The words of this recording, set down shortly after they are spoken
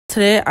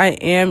Today I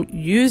am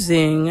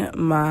using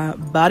my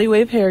body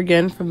wave hair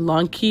again from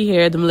Longqi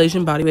hair, the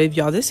Malaysian body wave.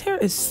 Y'all, this hair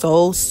is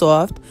so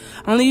soft.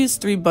 I only used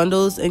 3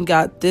 bundles and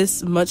got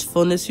this much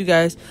fullness, you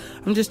guys.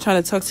 I'm just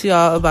trying to talk to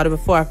y'all about it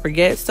before I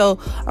forget. So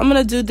I'm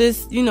gonna do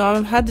this, you know,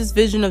 I've had this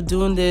vision of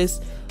doing this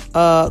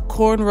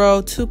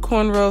cornrow, 2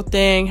 cornrow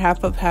thing,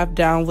 half up, half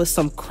down with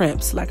some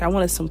crimps. Like I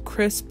wanted some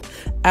crisp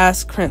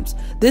ass crimps.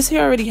 This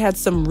hair already had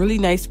some really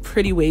nice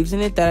pretty waves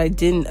in it that I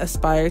didn't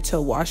aspire to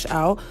wash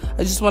out.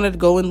 I just wanted to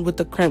go in with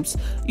the crimps.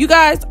 You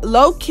guys,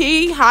 low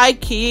key, high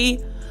key,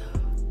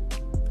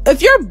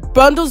 if your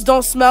bundles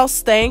don't smell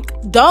stank,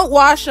 don't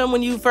wash them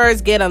when you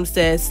first get them,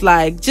 sis.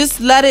 Like just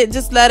let it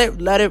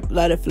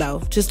flow.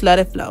 Just let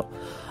it flow.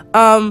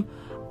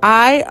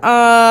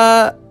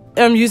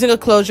 I'm using a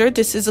closure.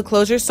 This is a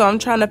closure, so I'm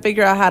trying to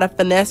figure out how to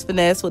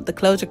finesse with the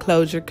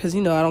closure, because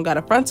you know I don't got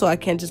a front, so I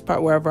can't just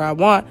part wherever I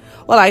want.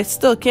 Well, I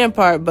still can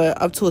part,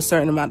 but up to a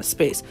certain amount of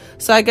space.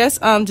 So I guess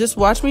just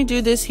watch me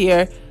do this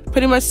here.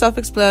 Pretty much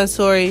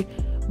self-explanatory.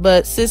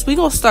 But sis, we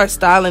gonna start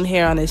styling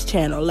hair on this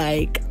channel.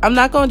 Like, I'm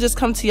not gonna just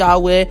come to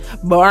y'all with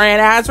boring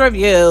ass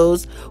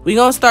reviews. We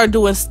gonna start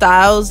doing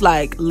styles,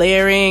 like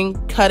layering,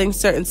 cutting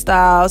certain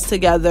styles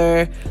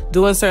together,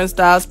 doing certain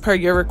styles per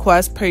your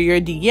request, per your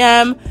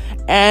DM,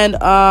 and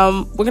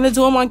we're gonna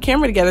do them on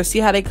camera together, see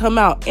how they come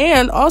out.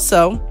 And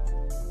also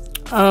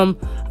I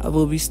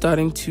will be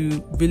starting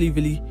to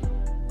really,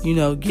 you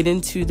know, get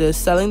into the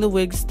selling the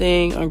wigs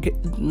thing, or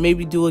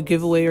maybe do a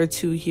giveaway or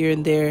 2 here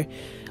and there.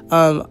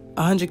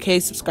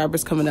 100K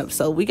subscribers coming up,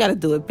 so we got to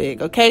do it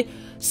big. Okay,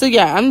 so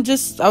yeah,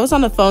 I was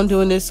on the phone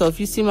doing this, so if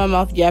you see my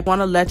mouth yap,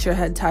 want to let your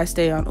head tie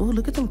stay on. Oh,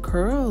 look at them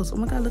curls. Oh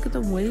my god, look at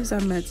them waves I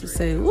meant to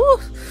say. Woo,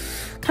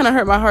 kind of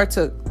hurt my heart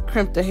to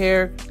crimp the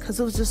hair because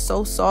it was just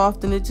so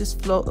soft and it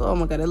just flowed. Oh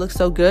my god, it looks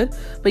so good.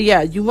 But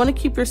yeah, you want to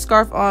keep your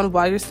scarf on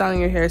while you're styling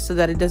your hair so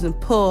that it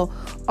doesn't pull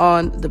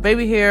on the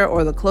baby hair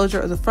or the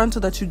closure or the frontal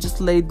that you just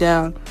laid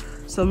down.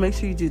 So make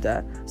sure you do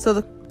that.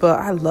 But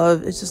I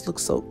love it, just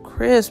looks so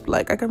crisp.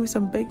 Like I got me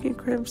some bacon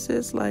crimps,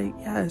 sis. Like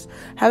yes,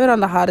 have it on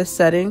the hottest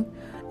setting,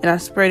 and I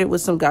sprayed it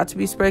with some Got To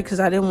Be spray because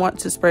I didn't want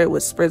to spray it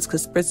with spritz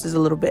because spritz is a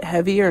little bit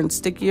heavier and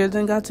stickier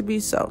than Got To Be.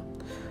 So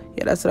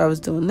yeah, that's what I was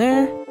doing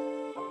there.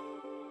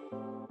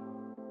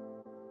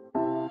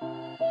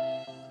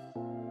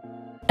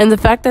 And the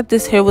fact that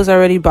this hair was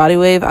already body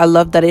wave, I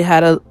love that it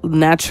had a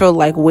natural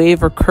like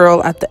wave or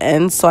curl at the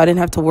end, so I didn't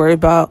have to worry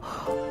about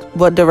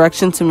what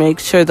direction to make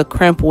sure the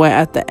crimp went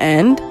at the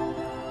end.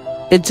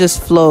 It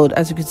just flowed,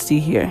 as you can see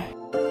here.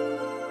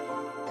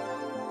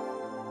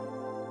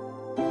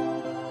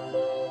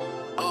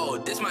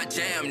 Oh, this my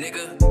jam,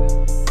 nigga.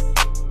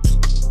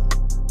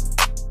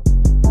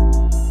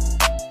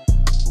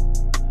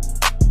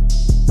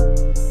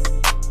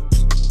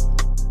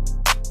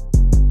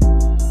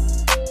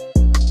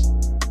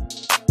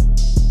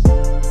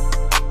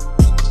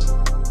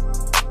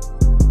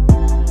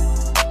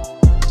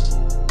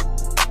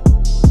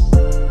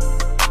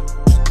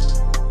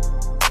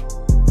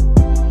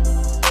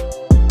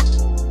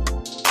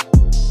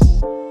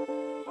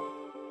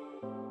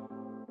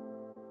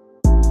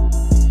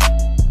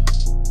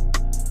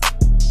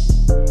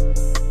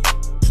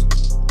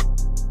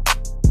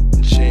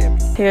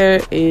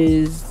 Hair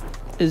is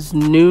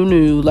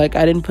new. Like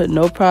I didn't put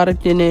no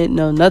product in it,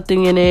 no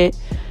nothing in it.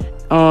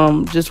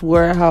 Just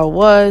wore it how it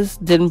was.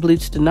 Didn't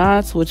bleach the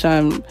knots, which I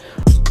don't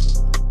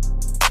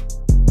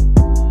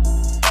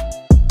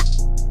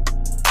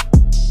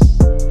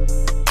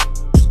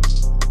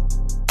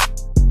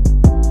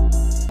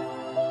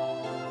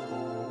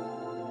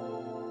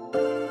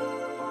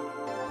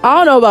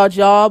know about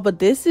y'all, but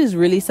this is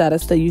really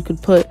satisfying. You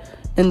could put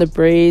in the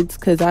braids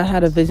because I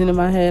had a vision in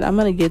my head. I'm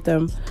gonna get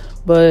them,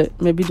 but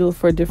maybe do it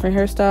for a different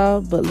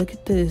hairstyle. But look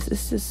at this,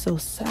 it's just so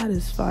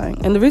satisfying.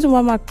 And the reason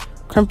why my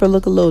crimper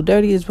look a little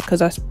dirty is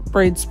because I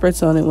sprayed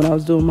spritz on it when I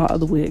was doing my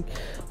other wig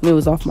when it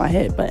was off my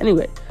head. But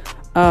anyway,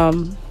 yeah,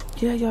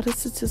 y'all,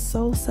 this is just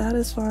so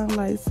satisfying.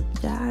 Like,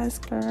 yes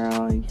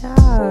girl,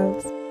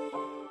 yes.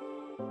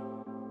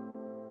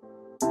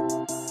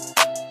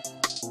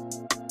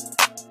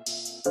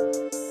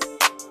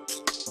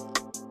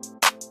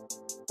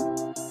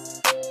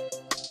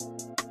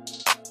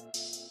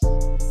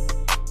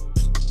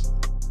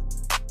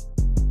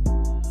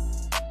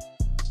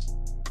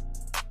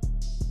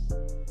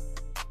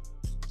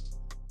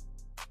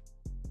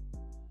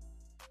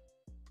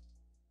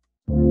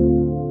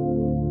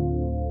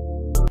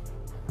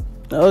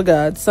 Oh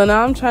god, so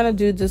now I'm trying to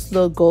do this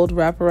little gold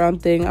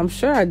wraparound thing. I'm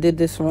sure I did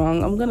this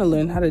wrong. I'm gonna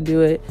learn how to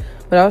do it,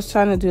 but I was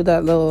trying to do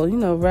that little, you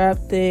know, wrap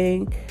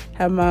thing,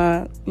 have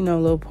my, you know,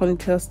 little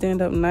ponytail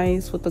stand up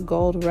nice with the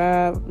gold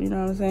wrap. You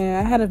know what I'm saying?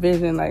 I had a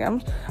vision. Like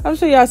I'm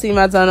sure y'all see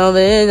my tunnel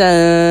vision.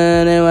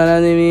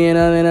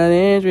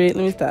 Let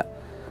me stop.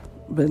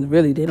 But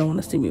really, they don't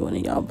want to see me, one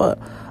of y'all. But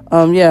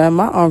yeah,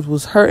 my arms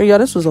was hurting, y'all.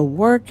 This was a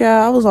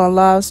workout. I was on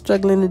live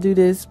struggling to do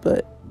this,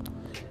 but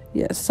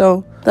yeah,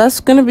 so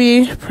that's gonna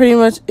be pretty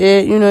much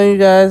it. You know, you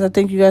guys, I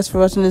thank you guys for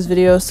watching this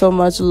video so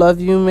much. Love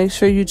you. Make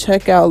sure you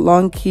check out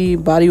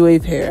Longqi body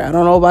wave hair. I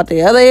don't know about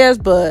the other hairs,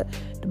 but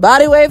The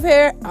body wave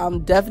hair,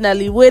 I'm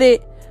definitely with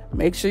it.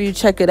 Make sure you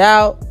check it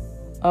out.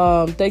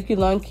 Thank you,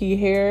 Longqi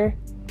hair.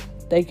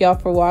 Thank y'all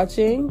for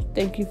watching.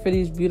 Thank you for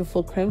these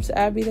beautiful crimps,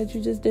 Abby, that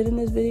you just did in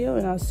this video.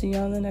 And I'll see you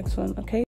on the next one, okay?